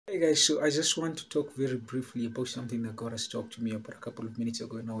Hey guys, so I just want to talk very briefly about something that God has talked to me about a couple of minutes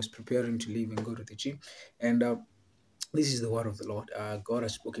ago, and I was preparing to leave and go to the gym. And this is the word of the Lord. God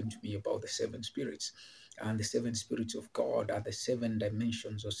has spoken to me about the seven spirits. And the seven spirits of God are the seven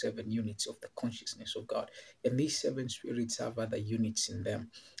dimensions or seven units of the consciousness of God. And these seven spirits have other units in them.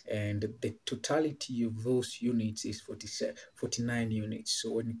 And the totality of those units is 49 units.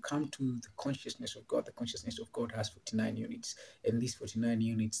 So when you come to the consciousness of God, the consciousness of God has 49 units. And these 49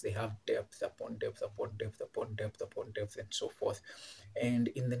 units, they have depth upon depth upon depth upon depth upon depth and so forth. And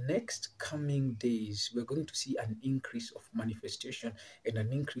in the next coming days, we're going to see an increase of manifestation and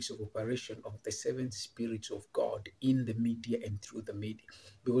an increase of operation of the seven spirits of God in the media and through the media.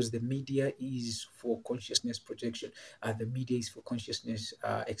 Because the media is for consciousness projection, the media is for consciousness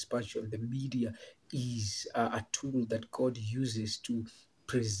expansion. The media is a tool that God uses to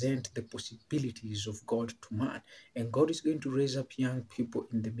present the possibilities of God to man. And God is going to raise up young people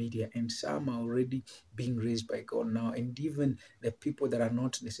in the media, and some are already being raised by God now. And even the people that are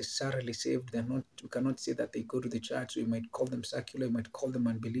not necessarily saved, they're not, we cannot say that they go to the church, so you might call them secular, you might call them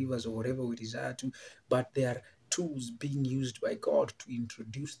unbelievers or whatever we desire to, but they are tools being used by God to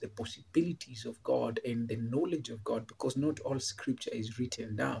introduce the possibilities of God and the knowledge of God, because not all scripture is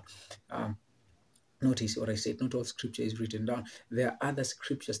written down. Um, Notice what I said, not all scripture is written down. There are other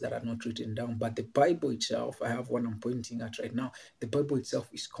scriptures that are not written down, but the Bible itself, I have one I'm pointing at right now. The Bible itself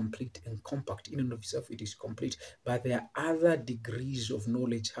is complete and compact. In and of itself, it is complete. But there are other degrees of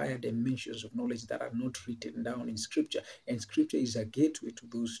knowledge, higher dimensions of knowledge that are not written down in scripture. And scripture is a gateway to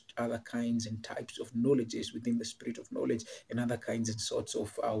those other kinds and types of knowledges within the spirit of knowledge and other kinds and sorts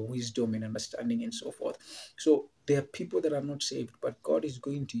of wisdom and understanding and so forth. So there are people that are not saved, but God is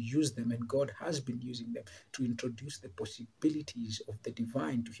going to use them, and God has been using them to introduce the possibilities of the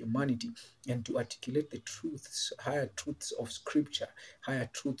divine to humanity and to articulate the truths, higher truths of Scripture, higher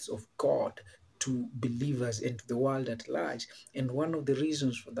truths of God to believers and to the world at large. And one of the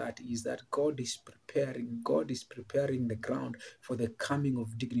reasons for that is that God is preparing the ground for the coming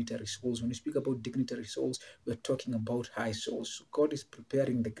of dignitary souls. When you speak about dignitary souls, we're talking about high souls. So God is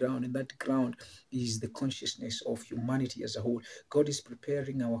preparing the ground, and that ground is the consciousness of humanity as a whole. God is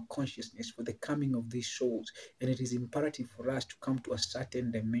preparing our consciousness for the coming of these souls, and it is imperative for us to come to a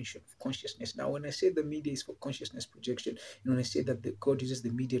certain dimension of consciousness. Now, when I say the media is for consciousness projection, and when I say that God uses the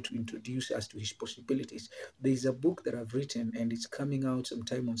media to introduce us to his possibilities, there is a book that I've written, and it's coming out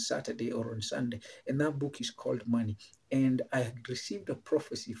sometime on Saturday or on Sunday, and that book is called Money. And I had received a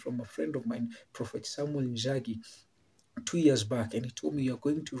prophecy from a friend of mine, Prophet Samuel Njagi, 2 years back, and he told me, you're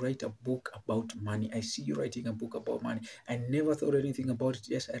going to write a book about money. I see you writing a book about money. I never thought anything about it.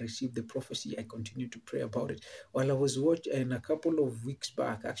 Yes, I received the prophecy. I continued to pray about it. While I was watching, and a couple of weeks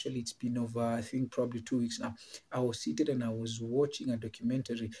back, actually it's been over, I think probably 2 weeks now, I was seated and I was watching a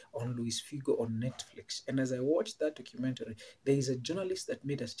documentary on Luis Figo on Netflix. And as I watched that documentary, there is a journalist that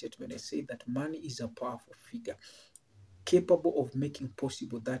made a statement. I said that money is a powerful figure, capable of making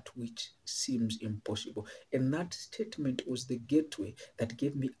possible that which seems impossible. And that statement was the gateway that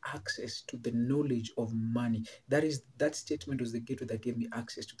gave me access to the knowledge of money. That statement was the gateway that gave me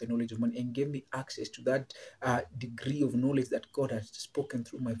access to the knowledge of money and gave me access to that degree of knowledge that God had spoken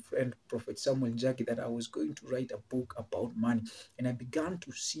through my friend Prophet Samuel Jackie, that I was going to write a book about money. And I began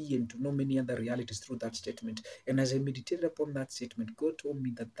to see and to know many other realities through that statement. And as I meditated upon that statement, God told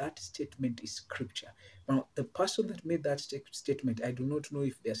me that that statement is scripture. Now, the person that made that statement, I do not know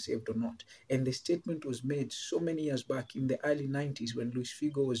if they're saved or not. And the statement was made so many years back in the early 90s when Luis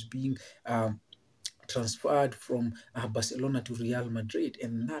Figo was being transferred from Barcelona to Real Madrid,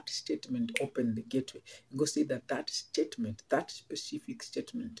 and that statement opened the gateway. And go say that that statement, that specific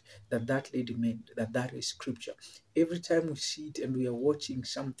statement that lady made, that is scripture. Every time we see it and we are watching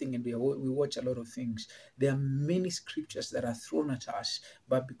something, and we watch a lot of things, there are many scriptures that are thrown at us,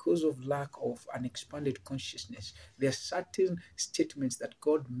 but because of lack of an expanded consciousness, there are certain statements that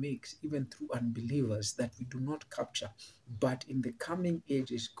God makes even through unbelievers that we do not capture. But in the coming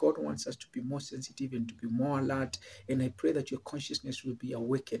ages, God wants us to be more sensitive and to be more alert. And I pray that your consciousness will be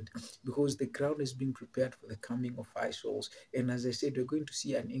awakened, because the ground is being prepared for the coming of high souls. And as I said, we're going to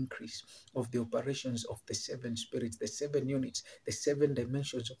see an increase of the operations of the seven spirits, the seven units, the seven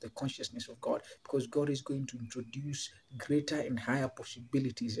dimensions of the consciousness of God, because God is going to introduce greater and higher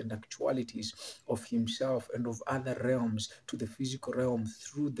possibilities and actualities of himself and of other realms to the physical realm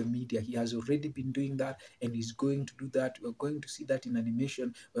through the media. He has already been doing that, and he's going to do that. We're going to see that in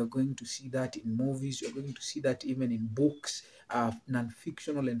animation. We're going to see that in movies. We're going to see that even in books,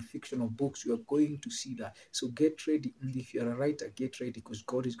 non-fictional and fictional books. You're going to see that. So get ready. And if you're a writer, get ready, because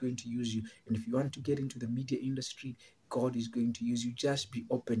God is going to use you. And if you want to get into the media industry, God is going to use you. Just be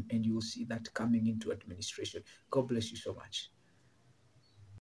open and you will see that coming into administration. God bless you so much.